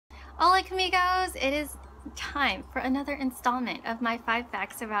Hola amigos, it is time for another installment of my 5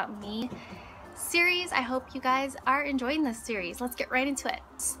 Facts About Me series. I hope you guys are enjoying this series. Let's get right into it.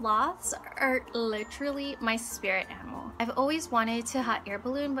 Sloths are literally my spirit animal. I've always wanted to hot air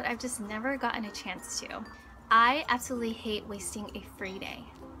balloon, but I've just never gotten a chance to. I absolutely hate wasting a free day.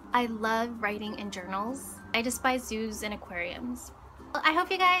 I love writing in journals. I despise zoos and aquariums. Well, I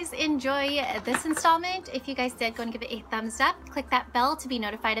hope you guys enjoy this installment. If you guys did, go and give it a thumbs up. Click that bell to be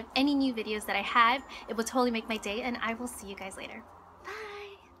notified of any new videos that I have. It will totally make my day, and I will see you guys later.